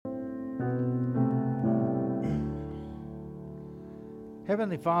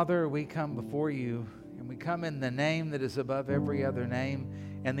Heavenly Father, we come before you, and we come in the name that is above every other name,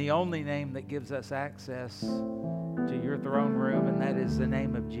 and the only name that gives us access to your throne room, and that is the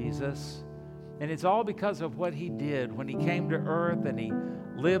name of Jesus. And it's all because of what he did when he came to earth and he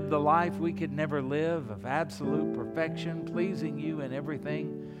lived the life we could never live, of absolute perfection, pleasing you in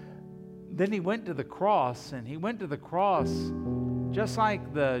everything. Then he went to the cross, and he went to the cross just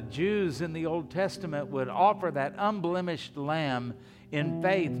like the Jews in the Old Testament would offer that unblemished lamb in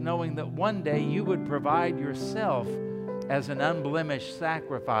faith, knowing that one day you would provide yourself as an unblemished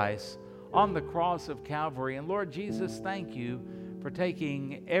sacrifice on the cross of Calvary. And Lord Jesus, thank you for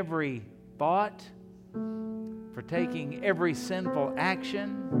taking every thought, for taking every sinful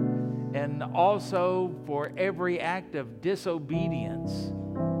action, and also for every act of disobedience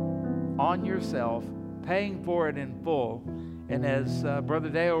on yourself, paying for it in full. And as Brother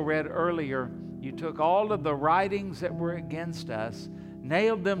Dale read earlier, you took all of the writings that were against us,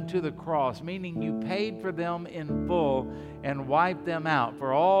 nailed them to the cross, meaning you paid for them in full and wiped them out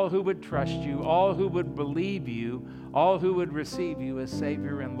for all who would trust you, all who would believe you, all who would receive you as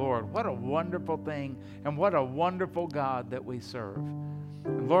Savior and Lord. What a wonderful thing, and what a wonderful God that we serve.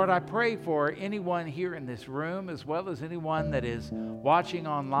 And Lord, I pray for anyone here in this room, as well as anyone that is watching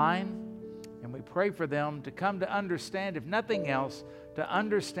online, and we pray for them to come to understand, if nothing else, to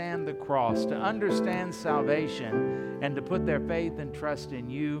understand the cross, to understand salvation, and to put their faith and trust in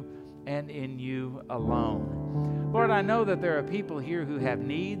you and in you alone. Lord, I know that there are people here who have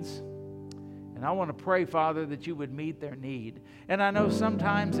needs, and I want to pray, Father, that you would meet their need. And I know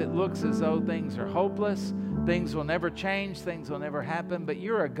sometimes it looks as though things are hopeless, things will never change, things will never happen, but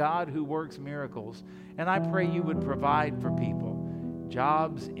you're a God who works miracles. And I pray you would provide for people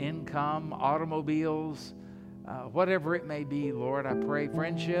jobs, income, automobiles, whatever it may be, Lord. I pray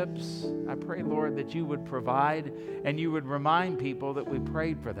friendships. I pray, Lord, that you would provide and you would remind people that we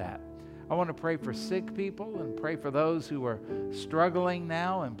prayed for that. I want to pray for sick people and pray for those who are struggling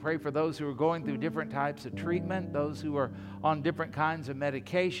now, and pray for those who are going through different types of treatment, those who are on different kinds of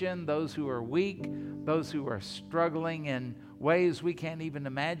medication, those who are weak, those who are struggling in ways we can't even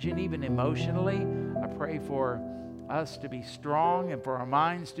imagine, even emotionally. I pray for us to be strong and for our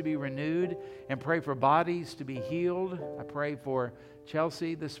minds to be renewed, and pray for bodies to be healed. I pray for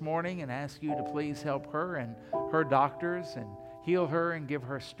Chelsea this morning and ask you to please help her and her doctors and heal her and give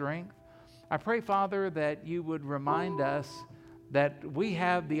her strength. I pray, Father, that you would remind us that we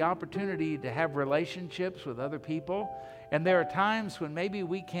have the opportunity to have relationships with other people, and there are times when maybe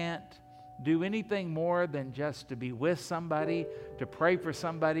we can't do anything more than just to be with somebody, to pray for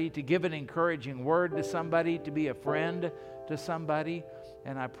somebody, to give an encouraging word to somebody, to be a friend to somebody.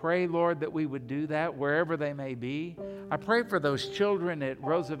 And I pray, Lord, that we would do that wherever they may be. I pray for those children at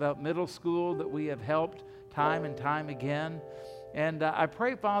Roosevelt Middle School that we have helped time and time again. And I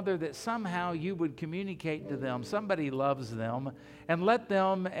pray, Father, that somehow you would communicate to them, somebody loves them, and let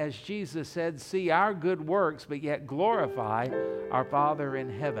them, as Jesus said, see our good works, but yet glorify our Father in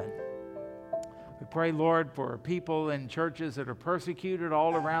heaven. We pray, Lord, for people in churches that are persecuted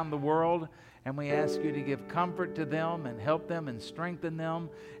all around the world, and we ask you to give comfort to them and help them and strengthen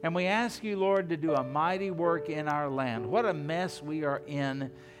them. And we ask you, Lord, to do a mighty work in our land. What a mess we are in.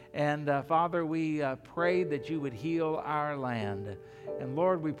 And Father, we pray that you would heal our land. And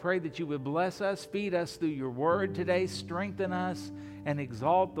Lord, we pray that you would bless us, feed us through your word today, strengthen us, and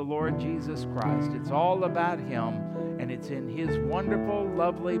exalt the Lord Jesus Christ. It's all about him, and it's in his wonderful,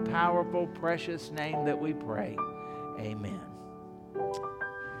 lovely, powerful, precious name that we pray. Amen.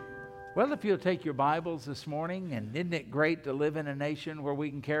 Well, if you'll take your Bibles this morning, and isn't it great to live in a nation where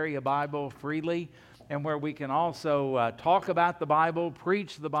we can carry a Bible freely, and where we can also talk about the Bible,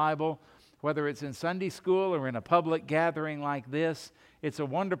 preach the Bible, whether it's in Sunday school or in a public gathering like this. It's a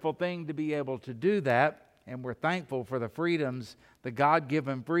wonderful thing to be able to do that, and we're thankful for the freedoms, the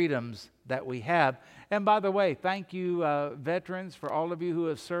God-given freedoms that we have. And by the way, thank you, veterans, for all of you who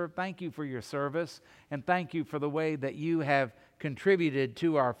have served. Thank you for your service, and thank you for the way that you have contributed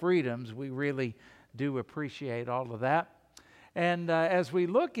to our freedoms. We really do appreciate all of that. And as we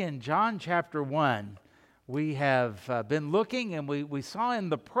look in John chapter 1, we have been looking, and we saw in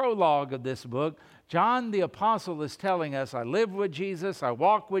the prologue of this book, John the Apostle is telling us, I lived with Jesus, I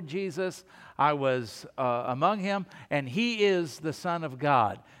walked with Jesus, I was among him, and he is the Son of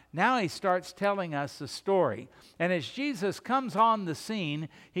God. Now he starts telling us the story. And as Jesus comes on the scene,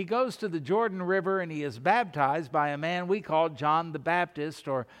 he goes to the Jordan River and he is baptized by a man we call John the Baptist,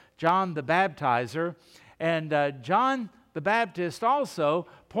 or John the Baptizer. And John the Baptist also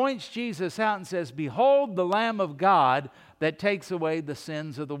points Jesus out and says, "Behold the Lamb of God that takes away the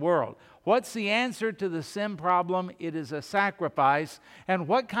sins of the world. What's the answer to the sin problem? It is a sacrifice. And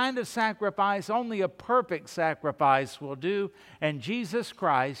what kind of sacrifice? Only a perfect sacrifice will do. And Jesus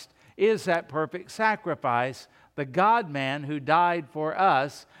Christ is that perfect sacrifice, the God-man who died for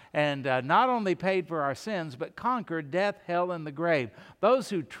us and not only paid for our sins, but conquered death, hell, and the grave. Those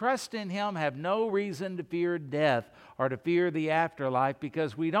who trust in Him have no reason to fear death or to fear the afterlife,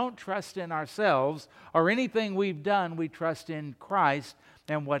 because we don't trust in ourselves or anything we've done. We trust in Christ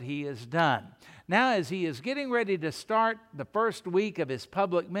and what He has done. Now, as He is getting ready to start the first week of His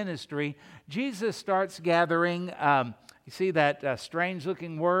public ministry, Jesus starts gathering, you see that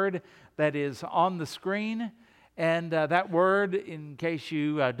strange-looking word that is on the screen? And that word, in case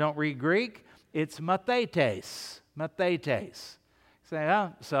you don't read Greek, it's mathetes. Mathetes.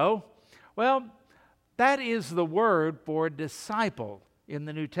 Say, oh, well, that is the word for disciple in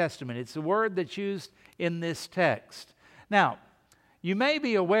the New Testament. It's the word that's used in this text. Now, you may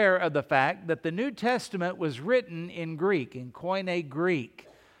be aware of the fact that the New Testament was written in Greek, in Koine Greek.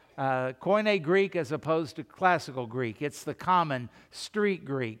 Koine Greek as opposed to classical Greek. It's the common street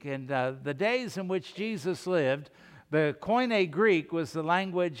Greek. And the days in which Jesus lived, the Koine Greek was the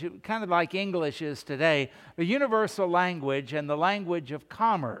language, kind of like English is today, the universal language and the language of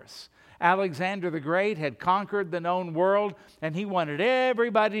commerce. Alexander the Great had conquered the known world, and he wanted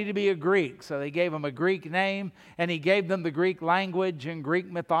everybody to be a Greek. So they gave him a Greek name, and he gave them the Greek language and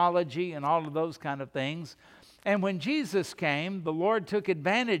Greek mythology and all of those kind of things. And when Jesus came, the Lord took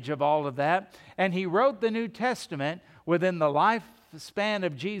advantage of all of that, and He wrote the New Testament within the lifespan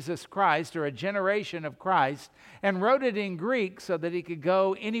of Jesus Christ, or a generation of Christ, and wrote it in Greek so that He could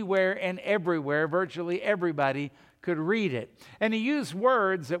go anywhere and everywhere. Virtually everybody could read it. And He used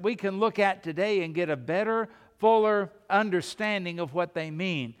words that we can look at today and get a better, fuller understanding of what they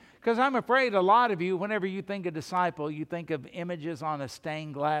mean. Because I'm afraid a lot of you, whenever you think of disciple, you think of images on a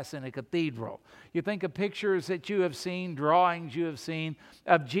stained glass in a cathedral. You think of pictures that you have seen, drawings you have seen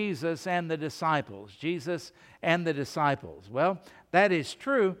of Jesus and the disciples. Jesus and the disciples. Well, that is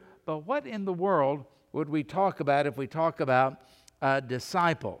true, but what in the world would we talk about if we talk about a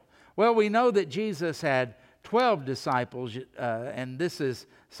disciple? Well, we know that Jesus had 12 disciples, and this is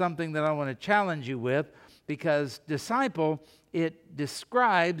something that I want to challenge you with, because disciple, it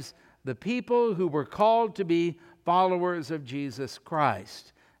describes the people who were called to be followers of Jesus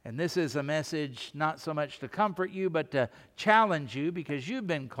Christ. And this is a message not so much to comfort you, but to challenge you, because you've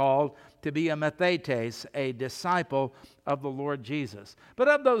been called to be a mathetes, a disciple of the Lord Jesus. But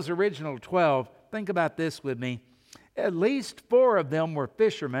of those original 12, think about this with me. At least 4 of them were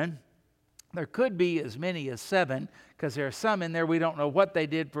fishermen. There could be as many as 7, because there are some in there we don't know what they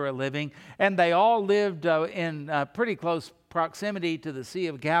did for a living. And they all lived in pretty close proximity to the Sea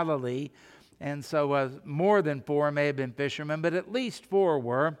of Galilee. And so more than 4 may have been fishermen, but at least 4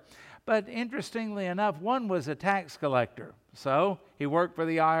 were. But interestingly enough, one was a tax collector. So he worked for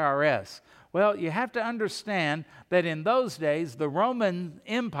the IRS. Well, you have to understand that in those days, the Roman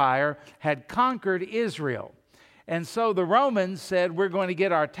Empire had conquered Israel. And so the Romans said, we're going to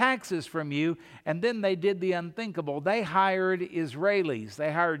get our taxes from you. And then they did the unthinkable. They hired Israelis.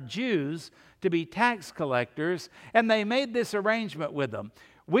 They hired Jews to be tax collectors. And they made this arrangement with them.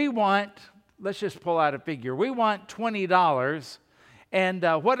 We want, let's just pull out a figure. We want $20. And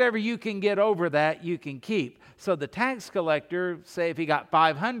whatever you can get over that, you can keep. So the tax collector, say if he got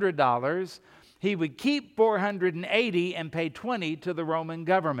 $500, he would keep $480 and pay $20 to the Roman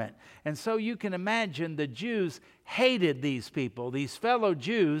government. And so you can imagine the Jews hated these people, these fellow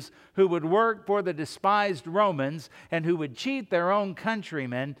Jews who would work for the despised Romans and who would cheat their own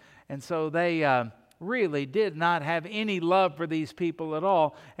countrymen. And so they really did not have any love for these people at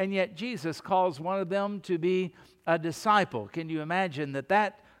all. And yet Jesus calls one of them to be a disciple. Can you imagine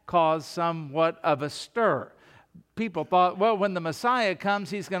that caused somewhat of a stir? People thought, well, when the Messiah comes,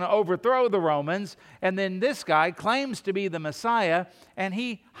 he's going to overthrow the Romans. And then this guy claims to be the Messiah, and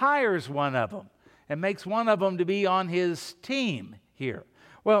he hires one of them and makes one of them to be on his team here.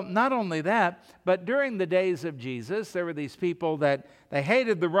 Well, not only that, but during the days of Jesus, there were these people that they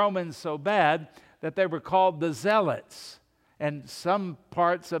hated the Romans so bad that they were called the Zealots. And some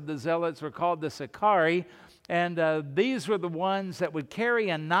parts of the Zealots were called the Sicarii. And these were the ones that would carry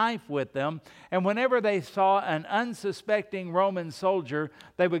a knife with them. And whenever they saw an unsuspecting Roman soldier,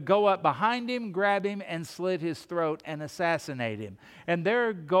 they would go up behind him, grab him, and slit his throat and assassinate him. And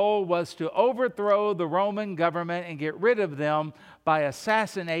their goal was to overthrow the Roman government and get rid of them by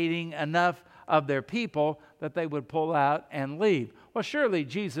assassinating enough of their people that they would pull out and leave. Well, surely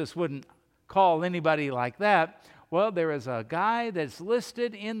Jesus wouldn't call anybody like that. Well, there is a guy that's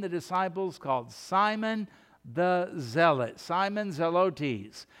listed in the disciples called Simon the Zealot, Simon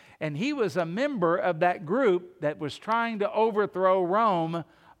Zelotes. And he was a member of that group that was trying to overthrow Rome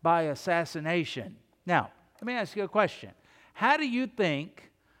by assassination. Now, let me ask you a question. How do you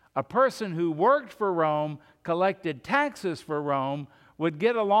think a person who worked for Rome, collected taxes for Rome, would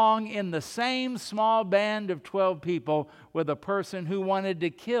get along in the same small band of 12 people with a person who wanted to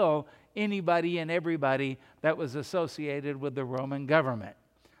kill anybody and everybody that was associated with the Roman government?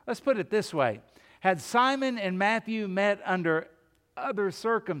 Let's put it this way. Had Simon and Matthew met under other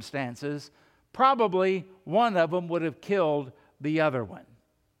circumstances, probably one of them would have killed the other one.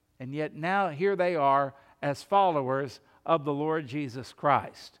 And yet now here they are as followers of the Lord Jesus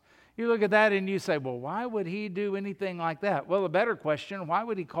Christ. You look at that and you say, well, why would he do anything like that? Well, a better question, why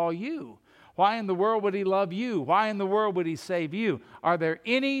would he call you? Why in the world would he love you? Why in the world would he save you? Are there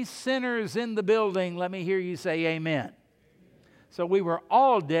any sinners in the building? Let me hear you say amen. So we were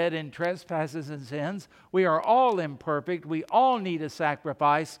all dead in trespasses and sins. We are all imperfect. We all need a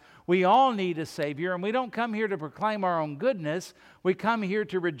sacrifice. We all need a Savior. And we don't come here to proclaim our own goodness. We come here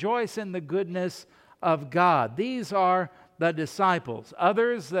to rejoice in the goodness of God. These are the disciples.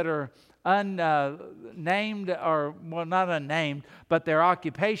 Others that are unnamed, or, well, not unnamed, but their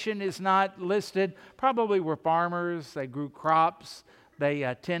occupation is not listed, probably were farmers. They grew crops.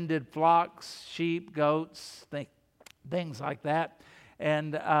 They tended flocks, sheep, goats, things like that.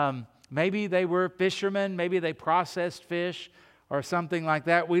 And maybe they were fishermen, maybe they processed fish or something like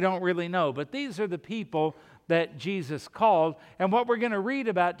that. We don't really know. But these are the people that Jesus called. And what we're going to read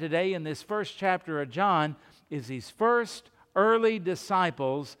about today in this first chapter of John is these first early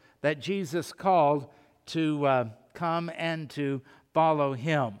disciples that Jesus called to come and to follow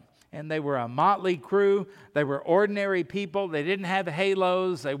him. And they were a motley crew. They were ordinary people. They didn't have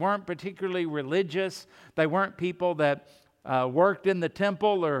halos. They weren't particularly religious. They weren't people that worked in the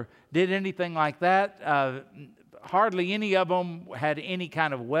temple or did anything like that. Hardly any of them had any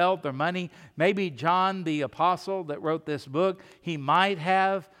kind of wealth or money. Maybe John, the apostle that wrote this book, he might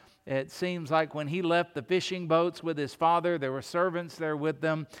have. It seems like when he left the fishing boats with his father, there were servants there with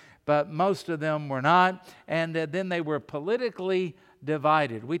them, but most of them were not. And then they were politically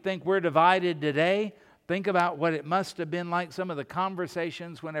divided. We think we're divided today. Think about what it must have been like, some of the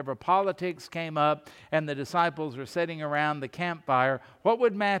conversations whenever politics came up and the disciples were sitting around the campfire. What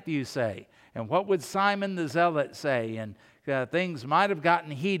would Matthew say? And what would Simon the Zealot say? And things might have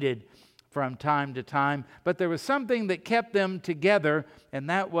gotten heated from time to time. But there was something that kept them together, and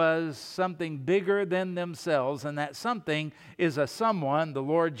that was something bigger than themselves. And that something is a someone, the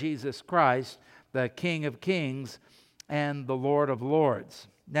Lord Jesus Christ, the King of Kings and the Lord of Lords.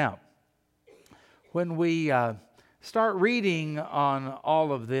 Now, when we start reading on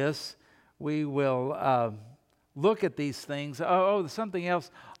all of this, we will look at these things. Something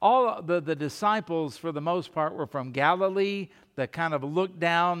else. All the disciples, for the most part, were from Galilee, the kind of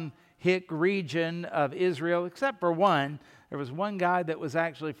look-down hick region of Israel, except for one. There was one guy that was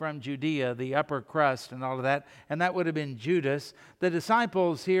actually from Judea, the upper crust and all of that, and that would have been Judas. The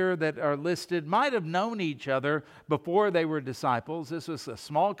disciples here that are listed might have known each other before they were disciples. This was a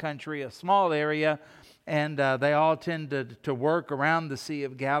small country, a small area, and they all tended to work around the Sea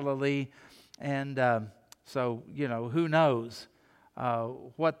of Galilee. And so, who knows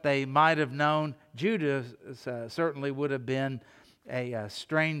what they might have known. Judas certainly would have been a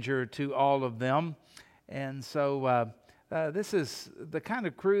stranger to all of them. And so this is the kind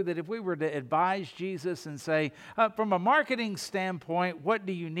of crew that if we were to advise Jesus and say, from a marketing standpoint, what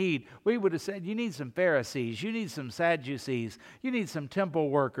do you need? We would have said, you need some Pharisees, you need some Sadducees, you need some temple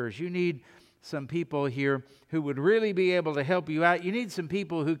workers, you need some people here who would really be able to help you out. You need some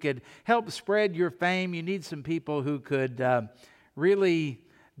people who could help spread your fame. You need some people who could really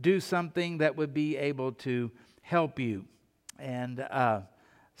do something that would be able to help you. And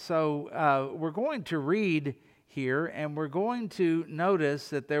so we're going to read here, and we're going to notice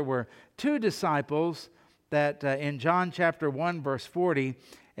that there were two disciples that in John chapter 1, verse 40,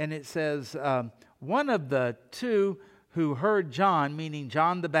 and it says, one of the two who heard John, meaning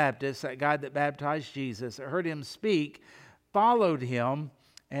John the Baptist, that guy that baptized Jesus, heard him speak, followed him,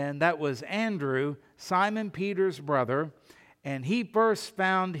 and that was Andrew, Simon Peter's brother. And he first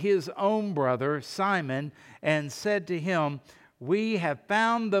found his own brother, Simon, and said to him, we have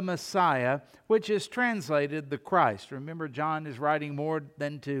found the Messiah, which is translated the Christ. Remember, John is writing more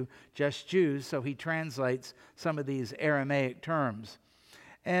than to just Jews, so he translates some of these Aramaic terms.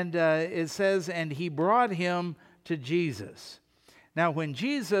 And it says, and he brought him to Jesus. Now, when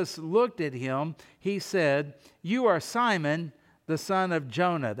Jesus looked at him, he said, you are Simon, the son of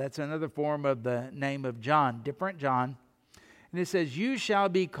Jonah. That's another form of the name of John, different John. And it says, you shall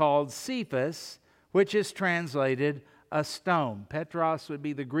be called Cephas, which is translated a stone. Petros would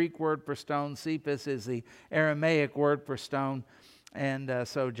be the Greek word for stone. Cephas is the Aramaic word for stone. And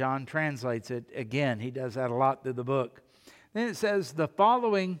so John translates it again. He does that a lot through the book. Then it says, the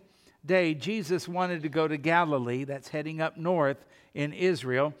following day, Jesus wanted to go to Galilee, that's heading up north in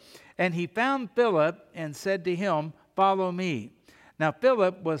Israel, and he found Philip and said to him, follow me. Now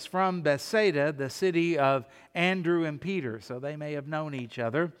Philip was from Bethsaida, the city of Andrew and Peter, so they may have known each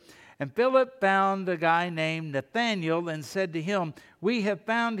other. And Philip found a guy named Nathanael and said to him, we have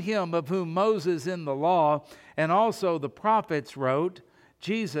found him of whom Moses in the law and also the prophets wrote,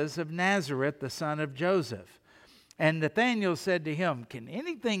 Jesus of Nazareth, the son of Joseph. And Nathanael said to him, can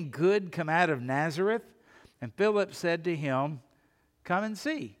anything good come out of Nazareth? And Philip said to him, come and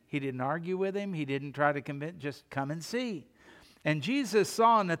see. He didn't argue with him. He didn't try to convince, just come and see. And Jesus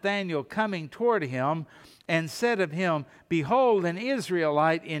saw Nathanael coming toward him and said of him, behold, an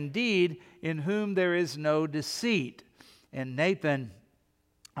Israelite indeed, in whom there is no deceit. And Nathanael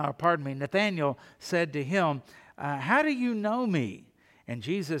said to him, how do you know me? And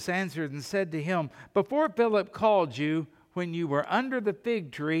Jesus answered and said to him, before Philip called you, when you were under the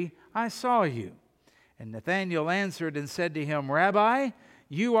fig tree, I saw you. And Nathanael answered and said to him, Rabbi,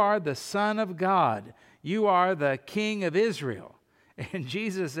 you are the Son of God. You are the King of Israel. And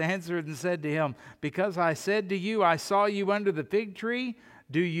Jesus answered and said to him, because I said to you, I saw you under the fig tree,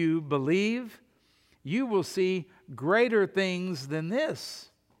 do you believe? You will see greater things than this.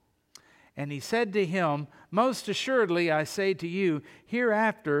 And he said to him, most assuredly I say to you,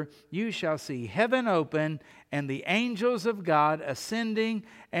 hereafter you shall see heaven open and the angels of God ascending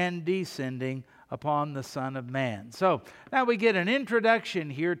and descending upon the Son of Man. So now we get an introduction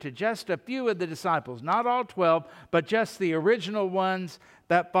here to just a few of the disciples, not all 12, but just the original ones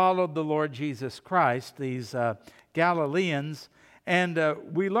that followed the Lord Jesus Christ, these Galileans, and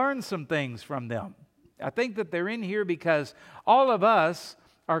we learn some things from them. I think that they're in here because all of us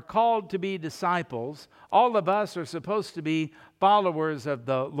are called to be disciples. All of us are supposed to be followers of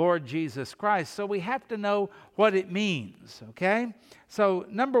the Lord Jesus Christ. So we have to know what it means, okay? So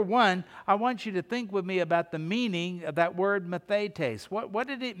number one, I want you to think with me about the meaning of that word mathetes. What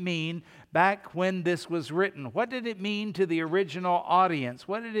did it mean back when this was written? What did it mean to the original audience?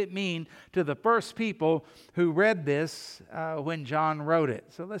 What did it mean to the first people who read this when John wrote it?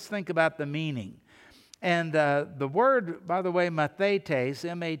 So let's think about the meaning. And the word, by the way, mathetes,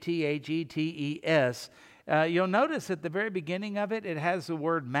 M-A-T-H-E-T-E-S, you'll notice at the very beginning of it, it has the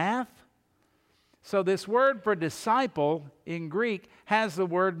word math. So this word for disciple in Greek has the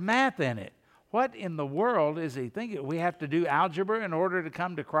word math in it. What in the world is he thinking? We have to do algebra in order to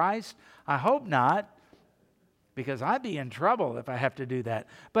come to Christ? I hope not, because I'd be in trouble if I have to do that.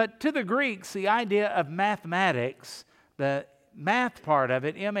 But to the Greeks, the idea of mathematics, the math part of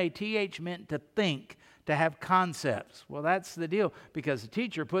it, M-A-T-H, meant to think, to have concepts. Well, that's the deal, because the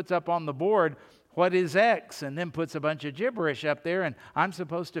teacher puts up on the board, what is X? And then puts a bunch of gibberish up there, and I'm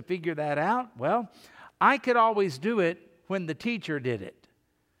supposed to figure that out? Well, I could always do it when the teacher did it.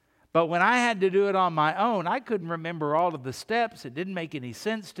 But when I had to do it on my own, I couldn't remember all of the steps. It didn't make any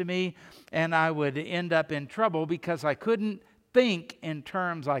sense to me, and I would end up in trouble because I couldn't think in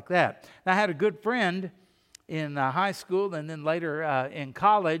terms like that. Now, I had a good friend in high school and then later in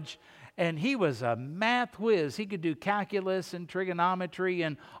college, and he was a math whiz. He could do calculus and trigonometry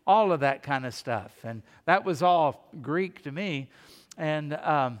and all of that kind of stuff. And that was all Greek to me. And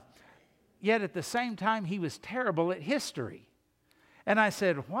yet at the same time, he was terrible at history. And I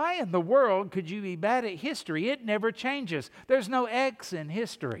said, why in the world could you be bad at history? It never changes. There's no X in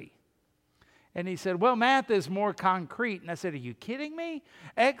history. And he said, well, math is more concrete. And I said, are you kidding me?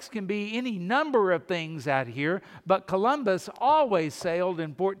 X can be any number of things out here, but Columbus always sailed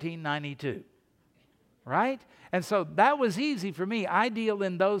in 1492, right? And so that was easy for me. I deal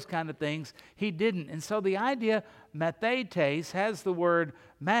in those kind of things. He didn't. And so the idea, mathetes, has the word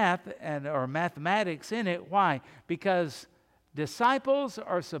math or mathematics in it. Why? Because disciples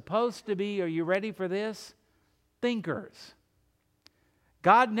are supposed to be, are you ready for this? Thinkers.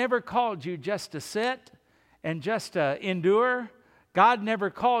 God never called you just to sit and just to endure. God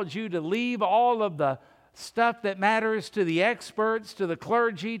never called you to leave all of the stuff that matters to the experts, to the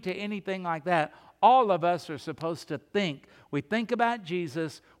clergy, to anything like that. All of us are supposed to think. We think about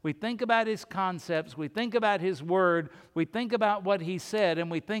Jesus. We think about His concepts. We think about His Word. We think about what He said, and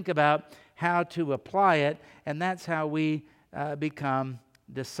we think about how to apply it. And that's how we become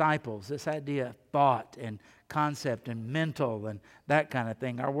disciples. This idea of thought and concept and mental and that kind of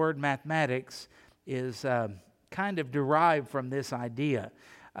thing. Our word mathematics is kind of derived from this idea.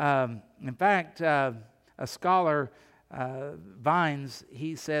 In fact, a scholar, Vines,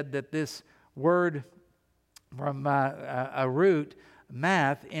 he said that this word from a root,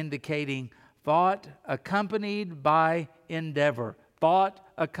 math, indicating thought accompanied by endeavor. Thought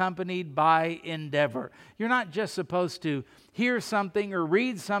accompanied by endeavor. You're not just supposed to hear something or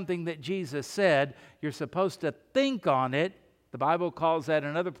read something that Jesus said. You're supposed to think on it. The Bible calls that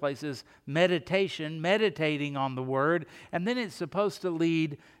in other places meditation, meditating on the Word. And then it's supposed to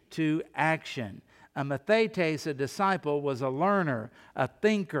lead to action. A mathetes, a disciple, was a learner, a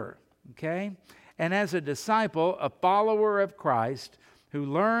thinker. Okay? And as a disciple, a follower of Christ, who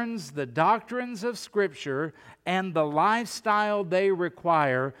learns the doctrines of Scripture and the lifestyle they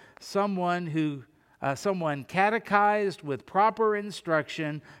require, someone catechized with proper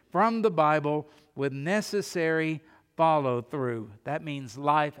instruction from the Bible with necessary follow-through. That means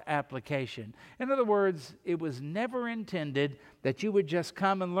life application. In other words, it was never intended that you would just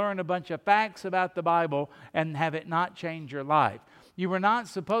come and learn a bunch of facts about the Bible and have it not change your life. You were not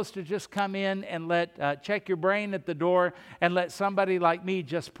supposed to just come in and check your brain at the door and let somebody like me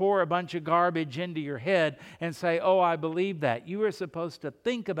just pour a bunch of garbage into your head and say, oh, I believe that. You were supposed to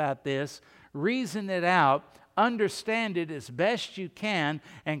think about this, reason it out, understand it as best you can,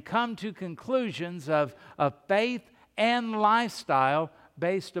 and come to conclusions of faith and lifestyle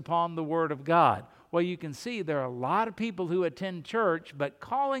based upon the Word of God. Well, you can see there are a lot of people who attend church, but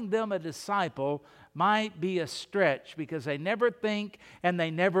calling them a disciple might be a stretch because they never think and they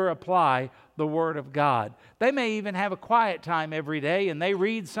never apply the Word of God. They may even have a quiet time every day and they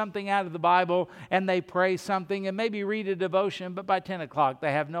read something out of the Bible and they pray something and maybe read a devotion, but by 10 o'clock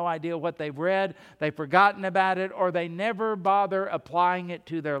they have no idea what they've read, they've forgotten about it, or they never bother applying it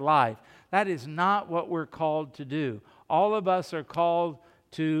to their life. That is not what we're called to do. All of us are called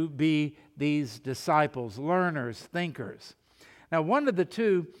to be these disciples, learners, thinkers. Now, one of the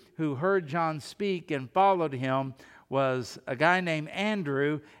two who heard John speak and followed him was a guy named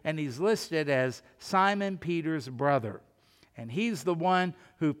Andrew, and he's listed as Simon Peter's brother. And he's the one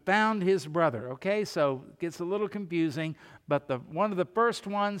who found his brother. Okay, so it gets a little confusing, but one of the first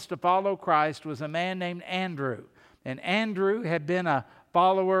ones to follow Christ was a man named Andrew. And Andrew had been a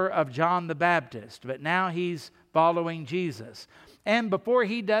follower of John the Baptist, but now he's following Jesus. And before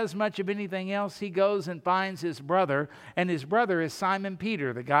he does much of anything else, he goes and finds his brother. And his brother is Simon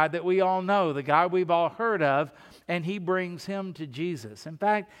Peter, the guy that we all know, the guy we've all heard of. And he brings him to Jesus. In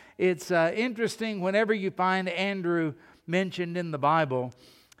fact, it's interesting whenever you find Andrew mentioned in the Bible,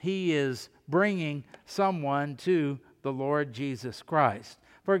 he is bringing someone to the Lord Jesus Christ.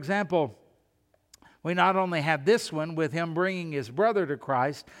 For example, we not only have this one with him bringing his brother to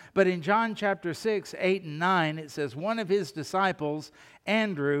Christ, but in John chapter 6, 8 and 9, it says, one of his disciples,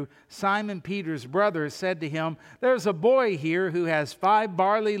 Andrew, Simon Peter's brother, said to him, there's a boy here who has 5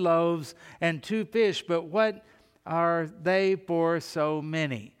 barley loaves and 2 fish, but what are they for so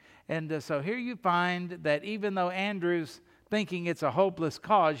many? And so here you find that even though Andrew's thinking it's a hopeless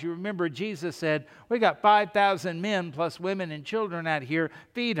cause, you remember Jesus said, we got 5,000 men plus women and children out here,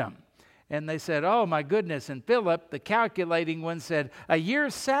 feed them. And they said, oh my goodness. And Philip, the calculating one, said, a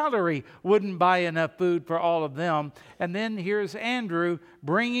year's salary wouldn't buy enough food for all of them. And then here's Andrew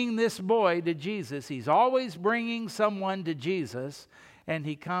bringing this boy to Jesus. He's always bringing someone to Jesus. And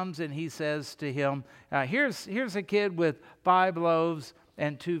he comes and he says to him, here's a kid with 5 loaves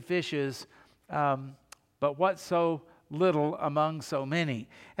and 2 fishes, but what's so little among so many?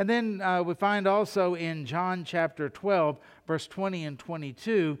 And then we find also in John chapter 12, verse 20 and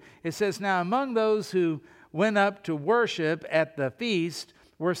 22, it says, now among those who went up to worship at the feast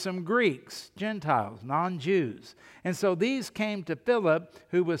were some Greeks, Gentiles, non-Jews. And so these came to Philip,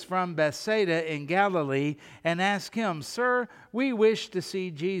 who was from Bethsaida in Galilee, and asked him, sir, we wish to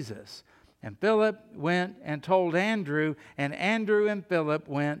see Jesus. And Philip went and told Andrew, and Andrew and Philip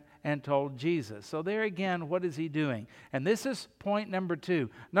went and told Jesus. So there again, what is he doing? And this is point number 2.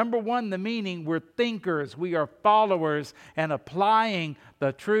 Number 1, the meaning, we're thinkers, we are followers and applying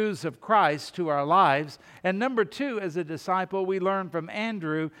the truths of Christ to our lives. And number 2, as a disciple, we learn from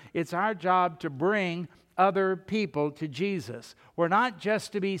Andrew, it's our job to bring other people to Jesus. We're not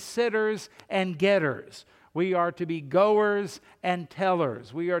just to be sitters and getters. We are to be goers and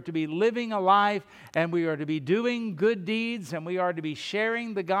tellers. We are to be living a life, and we are to be doing good deeds, and we are to be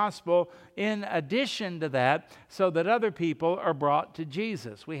sharing the gospel in addition to that so that other people are brought to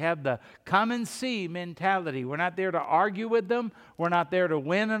Jesus. We have the come and see mentality. We're not there to argue with them. We're not there to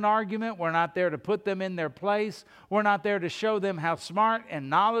win an argument. We're not there to put them in their place. We're not there to show them how smart and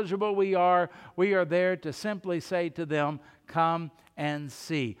knowledgeable we are. We are there to simply say to them, come and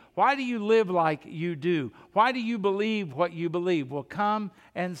see. Why do you live like you do? Why do you believe what you believe? Well, come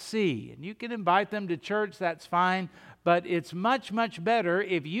and see. And you can invite them to church, that's fine, But it's much, much better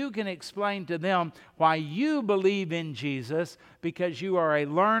if you can explain to them why you believe in Jesus, because you are a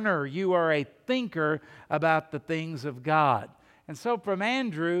learner, you are a thinker about the things of God. And so from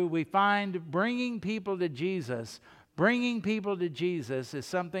Andrew, we find bringing people to Jesus. Bringing people to Jesus is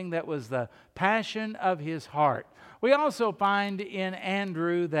something that was the passion of his heart. We also find in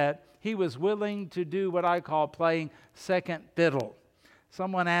Andrew that he was willing to do what I call playing second fiddle.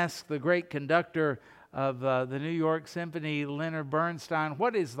 Someone asked the great conductor of the New York Symphony, Leonard Bernstein,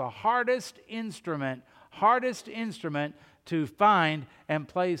 what is the hardest instrument to find and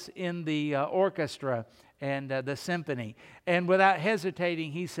place in the orchestra and the symphony? And without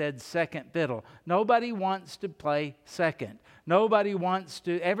hesitating, he said second fiddle. Nobody wants to play second. Everybody wants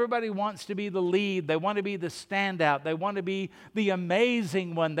to be the lead. They want to be the standout. They want to be the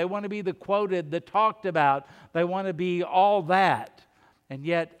amazing one. They want to be the quoted, the talked about. They want to be all that. And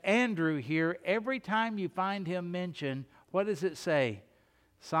yet Andrew here, every time you find him mentioned, what does it say?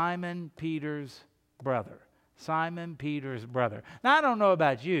 Simon Peter's brother. Simon Peter's brother. Now, I don't know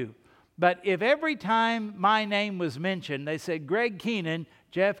about you, but if every time my name was mentioned, they said, Greg Keenen,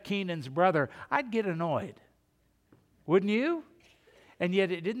 Jeff Keenan's brother, I'd get annoyed. Wouldn't you? And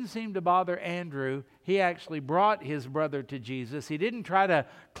yet it didn't seem to bother Andrew. He actually brought his brother to Jesus. He didn't try to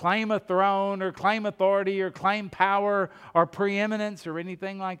claim a throne or claim authority or claim power or preeminence or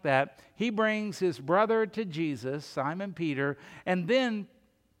anything like that. He brings his brother to Jesus, Simon Peter, and then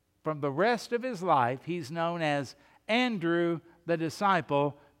from the rest of his life, he's known as Andrew the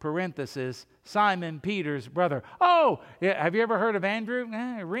disciple, parenthesis, Simon Peter's brother. Oh, yeah, have you ever heard of Andrew?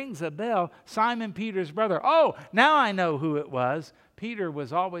 It rings a bell. Simon Peter's brother. Oh, now I know who it was. Peter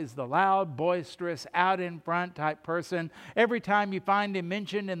was always the loud, boisterous, out in front type person. Every time you find him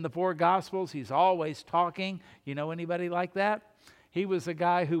mentioned in the 4 Gospels, he's always talking. You know anybody like that? He was a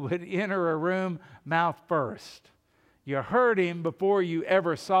guy who would enter a room mouth first. You heard him before you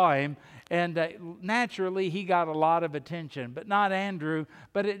ever saw him, and naturally he got a lot of attention, but not Andrew,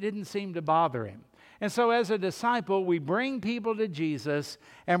 but it didn't seem to bother him. And so as a disciple, we bring people to Jesus,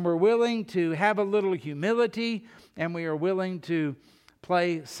 and we're willing to have a little humility, and we are willing to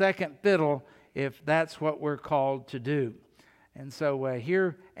play second fiddle if that's what we're called to do. And so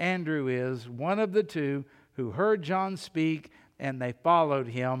here Andrew is one of the 2 who heard John speak, and they followed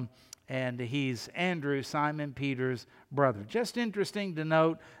him. And he's Andrew, Simon Peter's brother. Just interesting to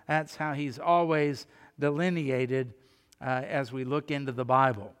note, that's how he's always delineated as we look into the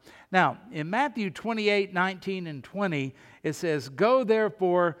Bible. Now, in Matthew 28, 19, and 20, it says, Go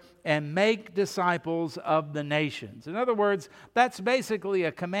therefore and make disciples of the nations. In other words, that's basically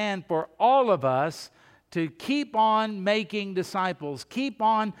a command for all of us to keep on making disciples, keep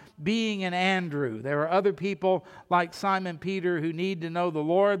on being an Andrew. There are other people like Simon Peter who need to know the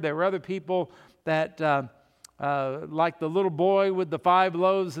Lord. There are other people that, like the little boy with the 5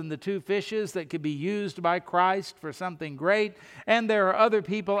 loaves and the 2 fishes, that could be used by Christ for something great. And there are other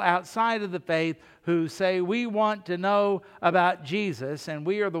people outside of the faith who say, we want to know about Jesus, and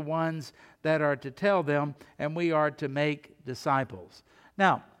we are the ones that are to tell them, and we are to make disciples.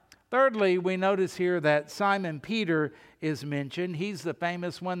 Now, thirdly, we notice here that Simon Peter is mentioned. He's the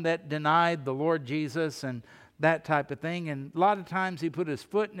famous one that denied the Lord Jesus and that type of thing. And a lot of times he put his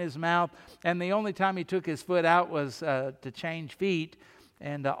foot in his mouth, and the only time he took his foot out was to change feet,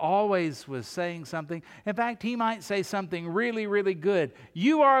 and always was saying something. In fact, he might say something really, really good.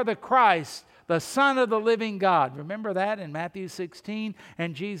 You are the Christ, the Son of the living God. Remember that in Matthew 16?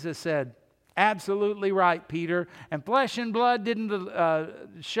 And Jesus said, absolutely right, Peter. And flesh and blood didn't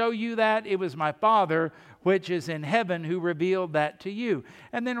show you that. It was my Father which is in heaven who revealed that to you.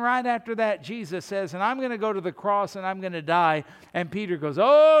 And then right after that, Jesus says, and I'm going to go to the cross and I'm going to die. And Peter goes,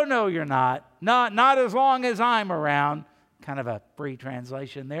 oh, no, you're not. Not as long as I'm around. Kind of a free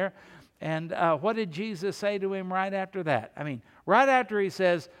translation there. And what did Jesus say to him right after that? I mean, right after he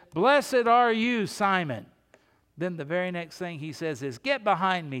says, blessed are you, Simon. Then the very next thing he says is, get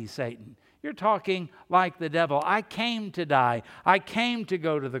behind me, Satan. You're talking like the devil. I came to die. I came to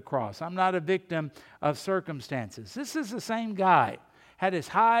go to the cross. I'm not a victim of circumstances. This is the same guy. Had his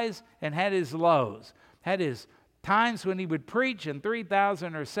highs and had his lows. Had his times when he would preach and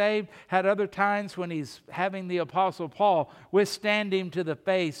 3,000 are saved. Had other times when he's having the Apostle Paul withstand him to the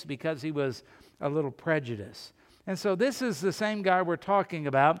face because he was a little prejudiced. And so this is the same guy we're talking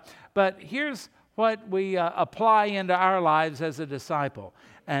about. But here's what we apply into our lives as a disciple.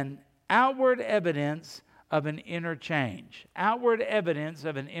 An outward evidence of an inner change. Outward evidence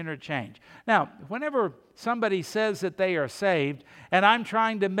of an inner change. Now, whenever somebody says that they are saved and I'm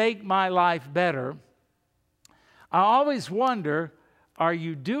trying to make my life better, I always wonder, Are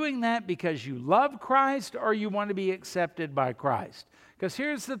you doing that because you love Christ or you want to be accepted by Christ? Because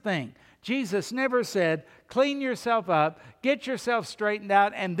here's the thing. Jesus never said, clean yourself up, get yourself straightened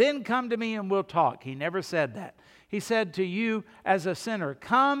out, and then come to me and we'll talk. He never said that. He said to you as a sinner,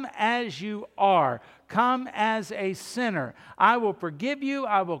 come as you are. Come as a sinner. I will forgive you,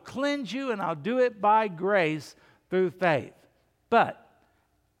 I will cleanse you, and I'll do it by grace through faith. But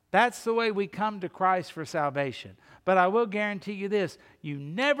that's the way we come to Christ for salvation. But I will guarantee you this, you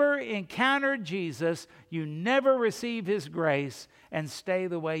never encounter Jesus, you never receive His grace and stay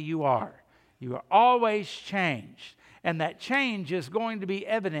the way you are. You are always changed. And that change is going to be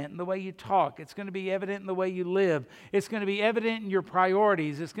evident in the way you talk. It's going to be evident in the way you live. It's going to be evident in your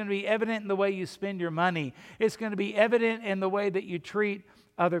priorities. It's going to be evident in the way you spend your money. It's going to be evident in the way that you treat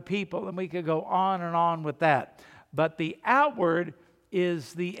other people. And we could go on and on with that. But the outward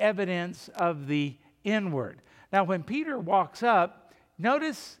is the evidence of the inward. Now, when Peter walks up,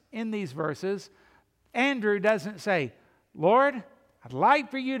 notice in these verses, Andrew doesn't say, Lord, I'd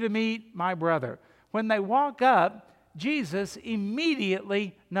like for you to meet my brother. When they walk up, Jesus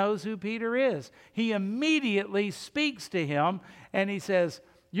immediately knows who Peter is. He immediately speaks to him and he says,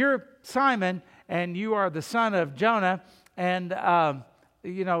 you're Simon and you are the son of Jonah. And,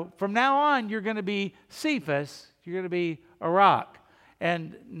 from now on, you're going to be Cephas. You're going to be a rock.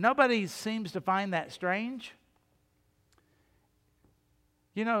 And nobody seems to find that strange.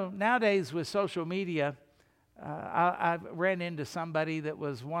 Nowadays with social media, I ran into somebody that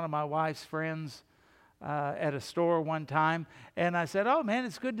was one of my wife's friends at a store one time, and I said, oh man,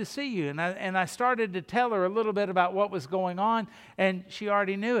 it's good to see you. And I started to tell her a little bit about what was going on, and she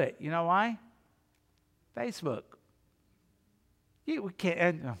already knew it. You know why? Facebook. We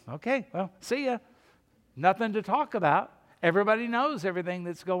can't. Okay, well, see ya. Nothing to talk about. Everybody knows everything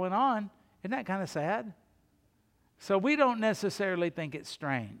that's going on. Isn't that kind of sad? So we don't necessarily think it's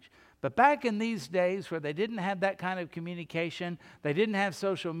strange. But back in these days where they didn't have that kind of communication, they didn't have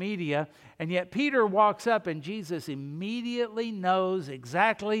social media, and yet Peter walks up and Jesus immediately knows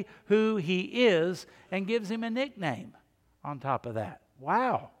exactly who he is and gives him a nickname on top of that.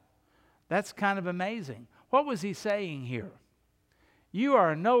 Wow, that's kind of amazing. What was he saying here? You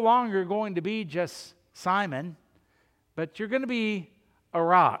are no longer going to be just Simon, but you're going to be a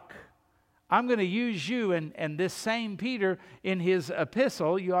rock. I'm going to use you, and this same Peter in his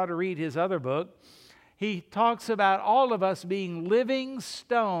epistle, you ought to read his other book, he talks about all of us being living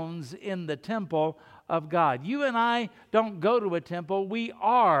stones in the temple of God. You and I don't go to a temple, we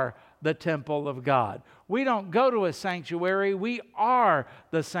are the temple of God. We don't go to a sanctuary, we are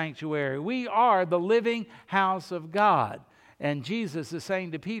the sanctuary. We are the living house of God. And Jesus is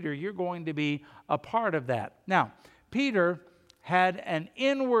saying to Peter, you're going to be a part of that. Now, Peter had an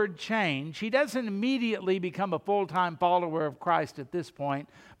inward change. He doesn't immediately become a full-time follower of Christ at this point,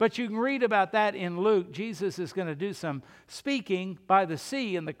 but you can read about that in Luke. Jesus is going to do some speaking by the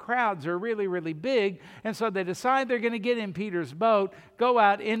sea, and the crowds are really, really big, and so they decide they're going to get in Peter's boat, go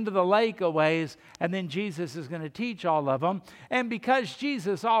out into the lake a ways, and then Jesus is going to teach all of them. And because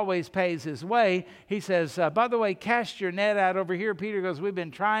Jesus always pays his way, he says, by the way, cast your net out over here. Peter goes, we've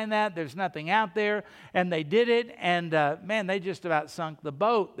been trying that. There's nothing out there. And they did it, and man, they just about sunk the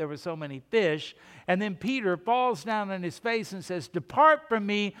boat. There were so many fish. And then Peter falls down on his face and says, depart from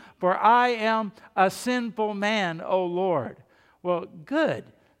me, for I am a sinful man, O Lord. Well, good,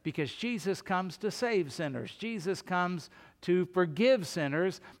 because Jesus comes to save sinners. Jesus comes to forgive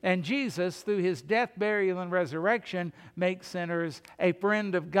sinners. And Jesus, through his death, burial, and resurrection, makes sinners a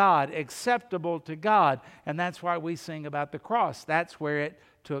friend of God, acceptable to God. And that's why we sing about the cross. That's where it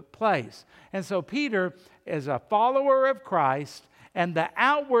took place. And so Peter is a follower of Christ, and the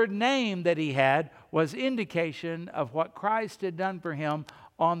outward name that he had was indication of what Christ had done for him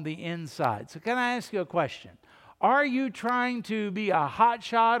on the inside. So can I ask you a question? Are you trying to be a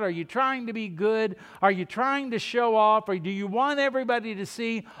hotshot? Are you trying to be good? Are you trying to show off? Or do you want everybody to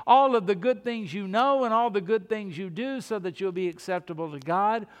see all of the good things you know and all the good things you do so that you'll be acceptable to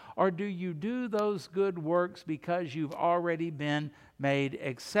God? Or do you do those good works because you've already been made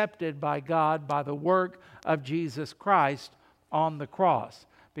accepted by God by the work of Jesus Christ on the cross?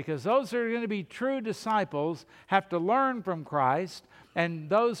 Because those who are going to be true disciples have to learn from Christ, and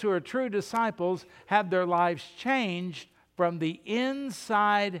those who are true disciples have their lives changed from the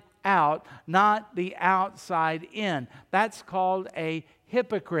inside out, not the outside in. That's called a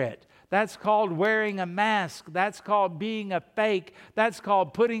hypocrite. That's called wearing a mask. That's called being a fake. That's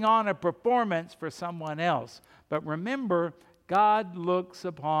called putting on a performance for someone else. But remember, God looks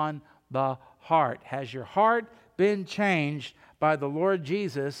upon the heart. Has your heart been changed by the Lord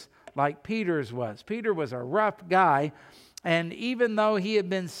Jesus like Peter's was? Peter was a rough guy, And even though he had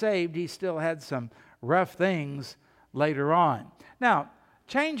been saved, he still had some rough things later on. Now,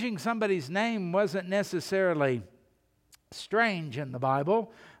 changing somebody's name wasn't necessarily strange in the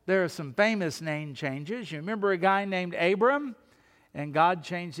Bible. There are some famous name changes. You remember a guy named Abram? And God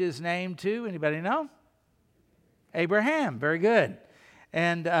changed his name to, anybody know? Abraham. Very good.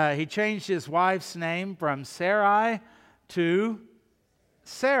 And he changed his wife's name from Sarai to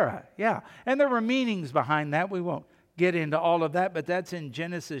Sarah. Yeah. And there were meanings behind that. We won't get into all of that, but that's in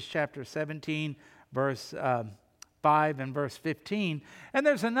Genesis chapter 17, verse 5 and verse 15. And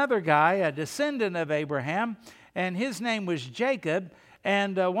there's another guy, a descendant of Abraham, and his name was Jacob.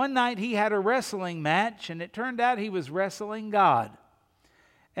 And one night he had a wrestling match, and it turned out he was wrestling God.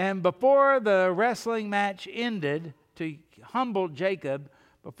 And before the wrestling match ended, to humble Jacob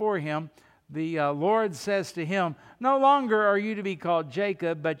before him, the Lord says to him, "No longer are you to be called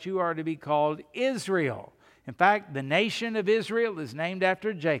Jacob, but you are to be called Israel." In fact, the nation of Israel is named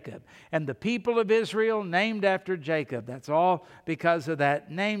after Jacob, and the people of Israel named after Jacob. That's all because of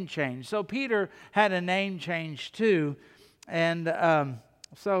that name change. So Peter had a name change too. And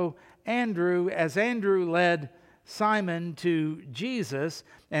so as Andrew led Simon to Jesus,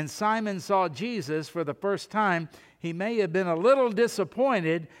 and Simon saw Jesus for the first time, he may have been a little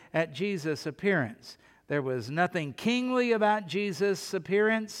disappointed at Jesus' appearance. There was nothing kingly about Jesus'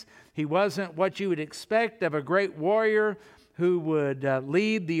 appearance. He wasn't what you would expect of a great warrior who would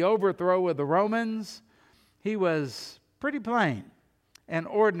lead the overthrow of the Romans. He was pretty plain and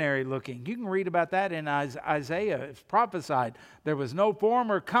ordinary looking. You can read about that in Isaiah. It's prophesied. There was no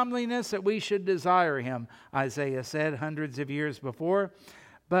form or comeliness that we should desire him, Isaiah said hundreds of years before.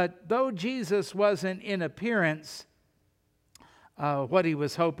 But though Jesus wasn't in appearance what he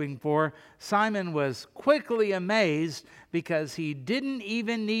was hoping for, Simon was quickly amazed because he didn't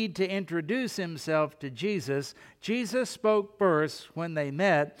even need to introduce himself to Jesus. Jesus spoke first when they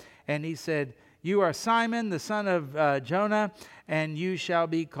met, and he said, "You are Simon, the son of Jonah, and you shall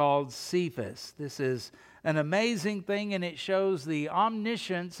be called Cephas." This is an amazing thing, and it shows the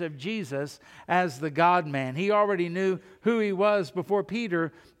omniscience of Jesus as the God-man. He already knew who he was before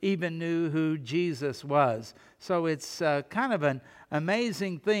Peter even knew who Jesus was. So it's kind of an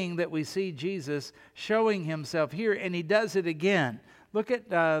amazing thing that we see Jesus showing himself here, and he does it again. Look at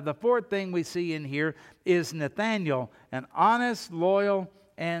the fourth thing we see in here is Nathanael, an honest, loyal,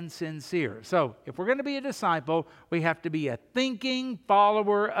 and sincere. So if we're going to be a disciple, we have to be a thinking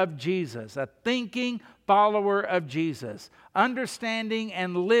follower of Jesus, a thinking follower of Jesus, understanding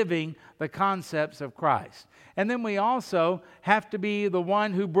and living the concepts of Christ. And then we also have to be the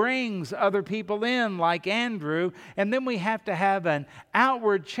one who brings other people in, like Andrew. And then we have to have an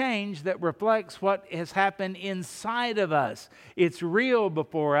outward change that reflects what has happened inside of us. It's real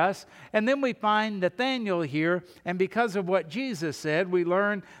before us. And then we find Nathanael here. And because of what Jesus said, we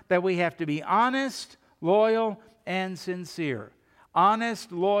learn that we have to be honest, loyal, and sincere.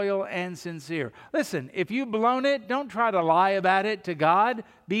 Honest, loyal, and sincere. Listen, if you've blown it, don't try to lie about it to God.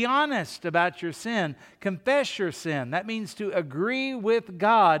 Be honest about your sin. Confess your sin. That means to agree with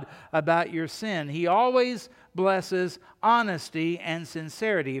God about your sin. He always blesses honesty and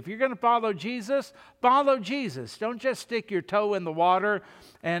sincerity. If you're going to follow Jesus, follow Jesus. Don't just stick your toe in the water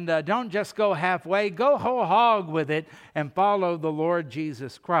and don't just go halfway. Go whole hog with it and follow the Lord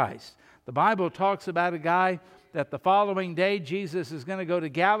Jesus Christ. The Bible talks about a guy that the following day Jesus is going to go to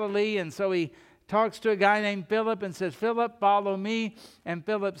Galilee, and so he talks to a guy named Philip and says, "Philip, follow me." And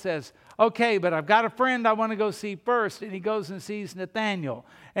Philip says, "Okay, but I've got a friend I want to go see first." And he goes and sees Nathanael.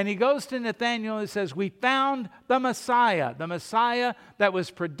 And he goes to Nathanael and says, "We found the Messiah that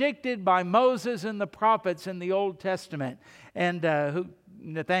was predicted by Moses and the prophets in the Old Testament." And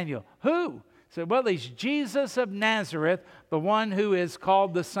Nathanael, who? Said, "Well, he's Jesus of Nazareth, the one who is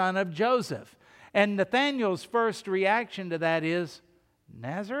called the son of Joseph." And Nathanael's first reaction to that is,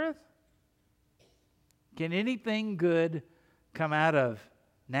 Nazareth? Can anything good come out of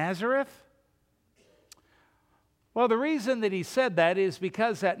Nazareth? Well, the reason that he said that is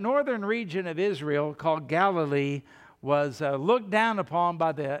because that northern region of Israel called Galilee was looked down upon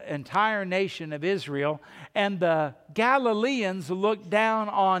by the entire nation of Israel, and the Galileans looked down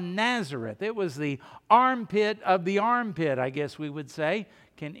on Nazareth. It was the armpit of the armpit, I guess we would say.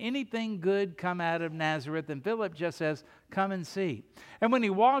 Can anything good come out of Nazareth? And Philip just says, "Come and see." And when he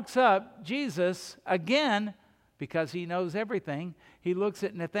walks up, Jesus, again, because he knows everything, he looks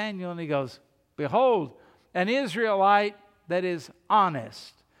at Nathanael and he goes, "Behold, an Israelite that is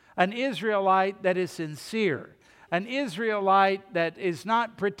honest, an Israelite that is sincere, an Israelite that is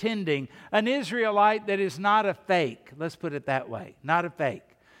not pretending, an Israelite that is not a fake." Let's put it that way, not a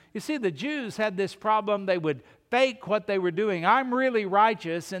fake. You see, the Jews had this problem. They would fake what they were doing. I'm really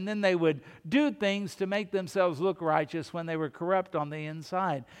righteous, and then they would do things to make themselves look righteous when they were corrupt on the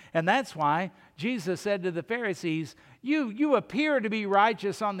inside. And that's why Jesus said to the Pharisees, you appear to be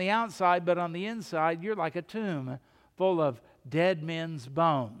righteous on the outside, but on the inside you're like a tomb full of dead men's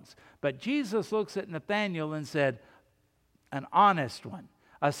bones. But Jesus looks at Nathanael and said, an honest one,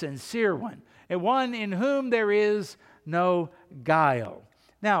 a sincere one, and one in whom there is no guile.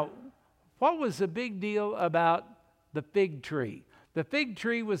 Now, what was the big deal about the fig tree? The fig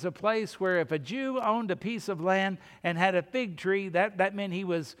tree was a place where if a Jew owned a piece of land and had a fig tree, that meant he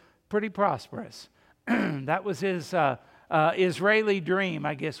was pretty prosperous. That was his Israeli dream,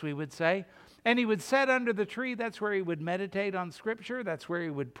 I guess we would say. And he would sit under the tree. That's where he would meditate on Scripture. That's where he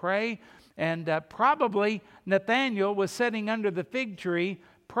would pray. And probably Nathanael was sitting under the fig tree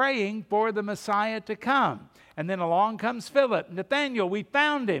praying for the Messiah to come. And then along comes Philip. Nathanael, we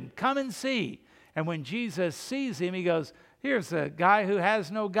found him. Come and see. And when Jesus sees him, he goes, here's a guy who has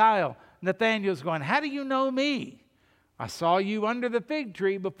no guile. Nathanael's going, how do you know me? I saw you under the fig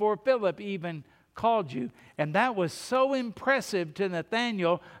tree before Philip even called you. And that was so impressive to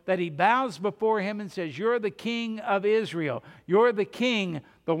Nathanael that he bows before him and says, you're the King of Israel. You're the King,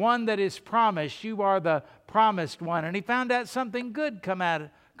 the one that is promised. You are the promised one. And he found out something good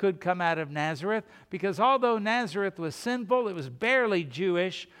could come out of Nazareth, because although Nazareth was sinful, it was barely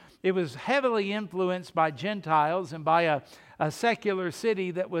Jewish. It was heavily influenced by Gentiles and by a secular city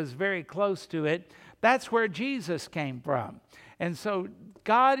that was very close to it. That's where Jesus came from. And so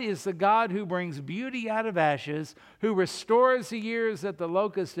God is the God who brings beauty out of ashes, who restores the years that the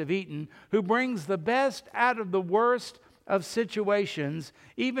locusts have eaten, who brings the best out of the worst of situations,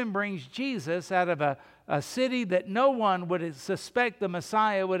 even brings Jesus out of a city that no one would suspect the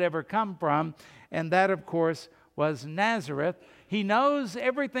Messiah would ever come from, and that, of course, was Nazareth. He knows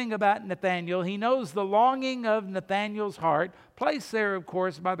everything about Nathanael. He knows the longing of Nathanael's heart, placed there, of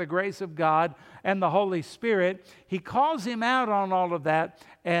course, by the grace of God and the Holy Spirit. He calls him out on all of that,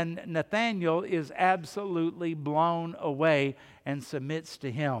 and Nathanael is absolutely blown away and submits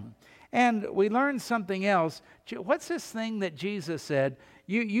to him. And we learn something else. What's this thing that Jesus said?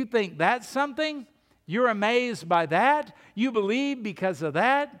 You think that's something? You're amazed by that? You believe because of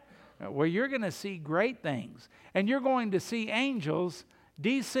that? Well, you're going to see great things. And you're going to see angels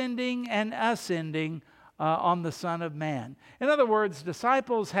descending and ascending on the Son of Man. In other words,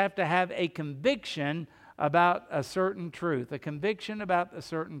 disciples have to have a conviction about a certain truth, a conviction about a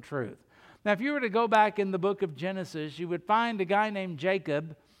certain truth. Now, if you were to go back in the book of Genesis, you would find a guy named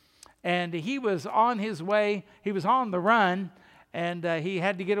Jacob, and he was on his way, he was on the run, and he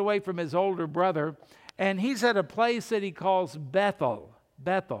had to get away from his older brother. And he's at a place that he calls Bethel.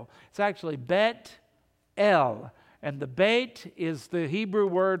 Bethel. It's actually Bet-El. And the Bet is the Hebrew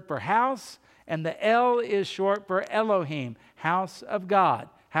word for house, and the El is short for Elohim, house of God.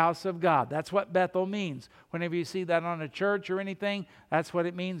 House of God. That's what Bethel means. Whenever you see that on a church or anything, that's what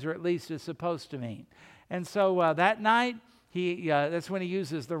it means, or at least it's supposed to mean. And so that night, that's when he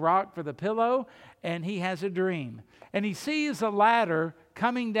uses the rock for the pillow, and he has a dream. And he sees a ladder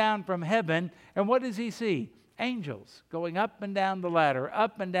coming down from heaven, and what does he see? Angels going up and down the ladder,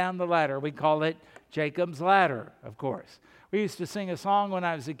 up and down the ladder. We call it Jacob's Ladder, of course. We used to sing a song when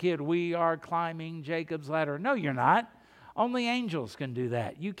I was a kid, we are climbing Jacob's ladder. No, you're not. Only angels can do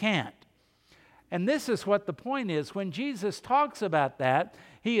that. You can't. And this is what the point is. When Jesus talks about that,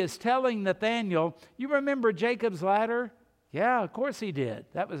 he is telling Nathanael, you remember Jacob's ladder? Yeah, of course he did.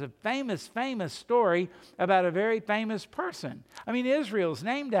 That was a famous, famous story about a very famous person. I mean, Israel's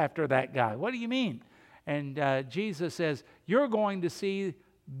named after that guy. What do you mean? And Jesus says, you're going to see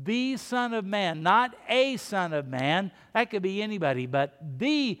the Son of Man, not a Son of Man. That could be anybody, but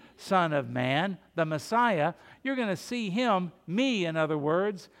the Son of Man, the Messiah. You're going to see him, me in other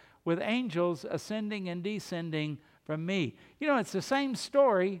words, with angels ascending and descending from me. You know, it's the same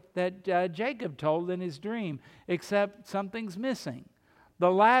story that Jacob told in his dream, except something's missing.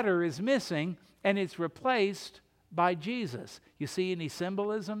 The ladder is missing, and it's replaced by Jesus. You see any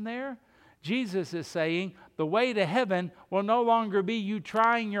symbolism there? Jesus is saying the way to heaven will no longer be you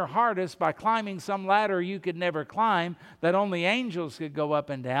trying your hardest by climbing some ladder you could never climb that only angels could go up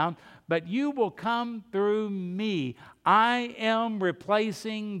and down, but you will come through me. I am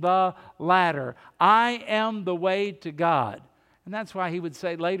replacing the ladder. I am the way to God. And that's why he would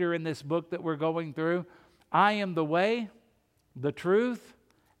say later in this book that we're going through, I am the way, the truth,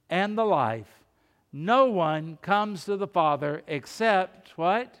 and the life. No one comes to the Father except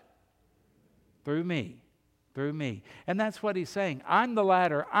what? Through me. Through me. And that's what he's saying. I'm the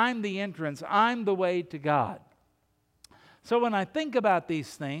ladder. I'm the entrance. I'm the way to God. So when I think about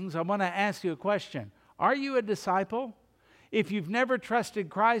these things, I want to ask you a question. Are you a disciple? If you've never trusted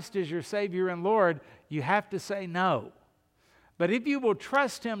Christ as your Savior and Lord, you have to say no. But if you will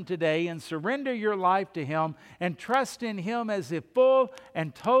trust Him today and surrender your life to Him and trust in Him as the full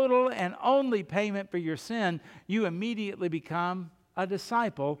and total and only payment for your sin, you immediately become a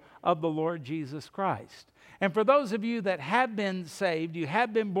disciple of the Lord Jesus Christ. And for those of you that have been saved, you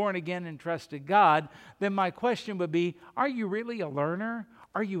have been born again and trusted God, then my question would be, are you really a learner?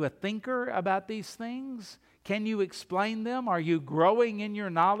 Are you a thinker about these things? Can you explain them? Are you growing in your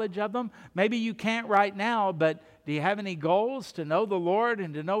knowledge of them? Maybe you can't right now, but do you have any goals to know the Lord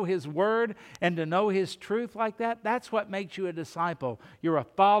and to know His Word and to know His truth like that? That's what makes you a disciple. You're a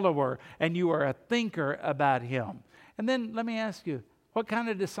follower and you are a thinker about Him. And then let me ask you, what kind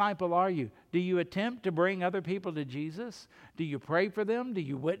of disciple are you? Do you attempt to bring other people to Jesus? Do you pray for them? Do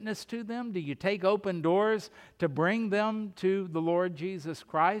you witness to them? Do you take open doors to bring them to the Lord Jesus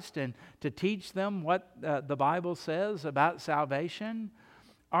Christ and to teach them what the Bible says about salvation?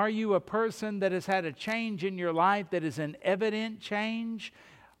 Are you a person that has had a change in your life that is an evident change?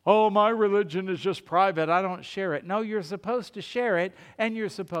 Oh, my religion is just private. I don't share it. No, you're supposed to share it and you're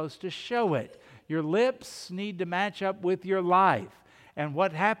supposed to show it. Your lips need to match up with your life. And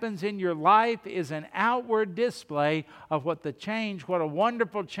what happens in your life is an outward display of what a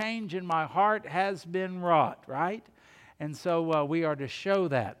wonderful change in my heart has been wrought, right? And so we are to show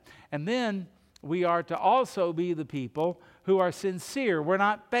that. And then we are to also be the people who are sincere. We're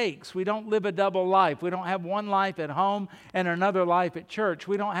not fakes. We don't live a double life. We don't have one life at home and another life at church.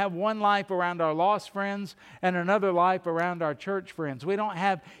 We don't have one life around our lost friends and another life around our church friends. We don't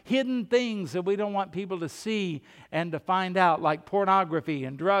have hidden things that we don't want people to see and to find out, like pornography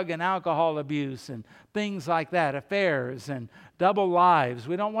and drug and alcohol abuse and things like that, affairs and double lives.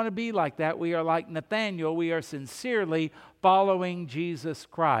 We don't want to be like that. We are like Nathaniel. We are sincerely following Jesus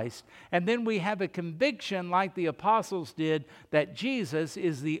Christ. And then we have a conviction like the apostles did that Jesus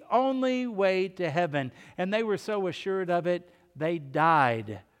is the only way to heaven. And they were so assured of it, they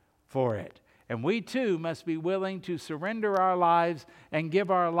died for it. And we too must be willing to surrender our lives and give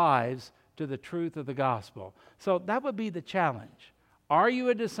our lives to the truth of the gospel. So that would be the challenge. Are you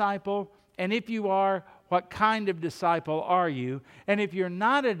a disciple? And if you are, what kind of disciple are you? And if you're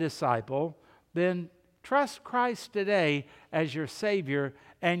not a disciple, then trust Christ today as your Savior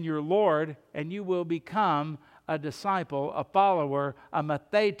and your Lord, and you will become a disciple, a follower, a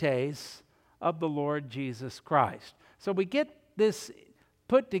mathetes of the Lord Jesus Christ. So we get this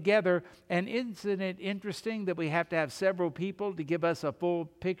put together, and isn't it interesting that we have to have several people to give us a full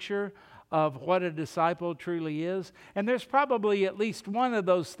picture of what a disciple truly is? And there's probably at least one of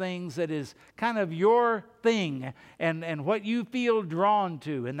those things that is kind of your thing and what you feel drawn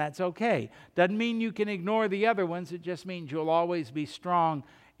to, and that's okay. Doesn't mean you can ignore the other ones. It just means you'll always be strong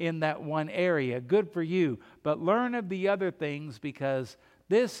in that one area. Good for you. But learn of the other things, because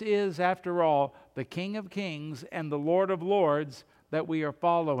this is, after all, the King of Kings and the Lord of Lords that we are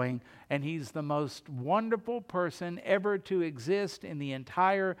following, and He's the most wonderful person ever to exist in the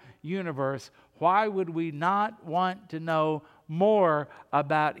entire universe. Why would we not want to know more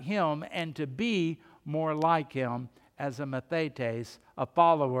about Him and to be more like Him as a mathetes, a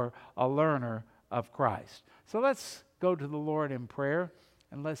follower, a learner of Christ? So let's go to the Lord in prayer,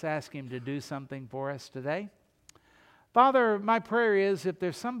 and let's ask Him to do something for us today. Father, my prayer is, if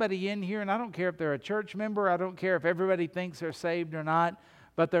there's somebody in here, and I don't care if they're a church member, I don't care if everybody thinks they're saved or not,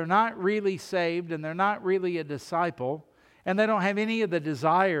 but they're not really saved and they're not really a disciple, and they don't have any of the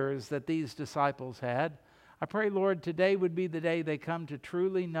desires that these disciples had, I pray, Lord, today would be the day they come to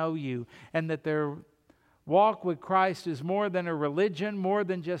truly know You, and that their walk with Christ is more than a religion, more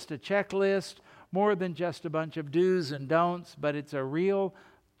than just a checklist, more than just a bunch of do's and don'ts, but it's a real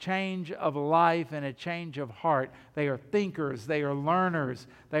change of life and a change of heart. They are thinkers, they are learners,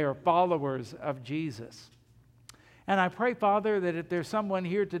 they are followers of Jesus. And I pray, Father, that if there's someone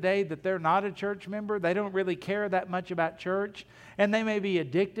here today that they're not a church member, they don't really care that much about church, and they may be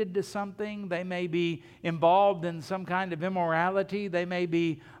addicted to something, they may be involved in some kind of immorality, they may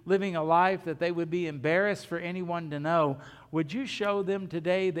be living a life that they would be embarrassed for anyone to know, would You show them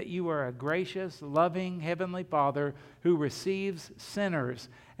today that You are a gracious, loving Heavenly Father who receives sinners,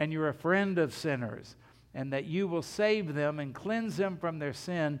 and You're a friend of sinners, and that You will save them and cleanse them from their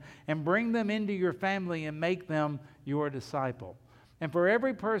sin and bring them into Your family and make them Your disciple. And for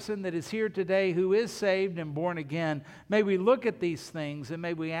every person that is here today who is saved and born again, may we look at these things and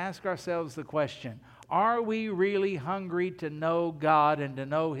may we ask ourselves the question, are we really hungry to know God and to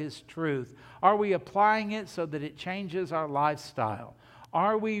know His truth? Are we applying it so that it changes our lifestyle?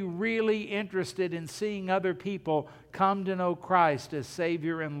 Are we really interested in seeing other people come to know Christ as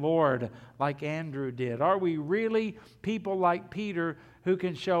Savior and Lord like Andrew did? Are we really people like Peter who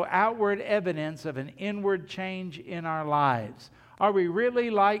can show outward evidence of an inward change in our lives? Are we really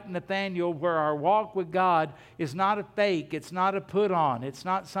like Nathanael, where our walk with God is not a fake, it's not a put on, it's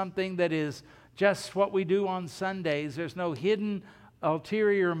not something that is just what we do on Sundays? There's no hidden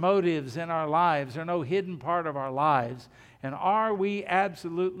ulterior motives in our lives, or no hidden part of our lives. And are we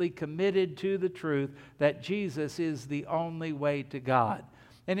absolutely committed to the truth that Jesus is the only way to God?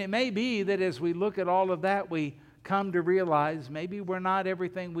 And it may be that as we look at all of that, we come to realize maybe we're not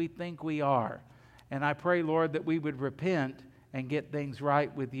everything we think we are. And I pray, Lord, that we would repent and get things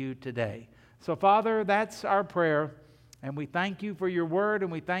right with you today. So, Father, that's our prayer. And we thank you for your word,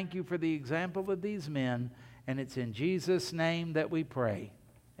 and we thank you for the example of these men. And it's in Jesus' name that we pray.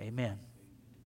 Amen.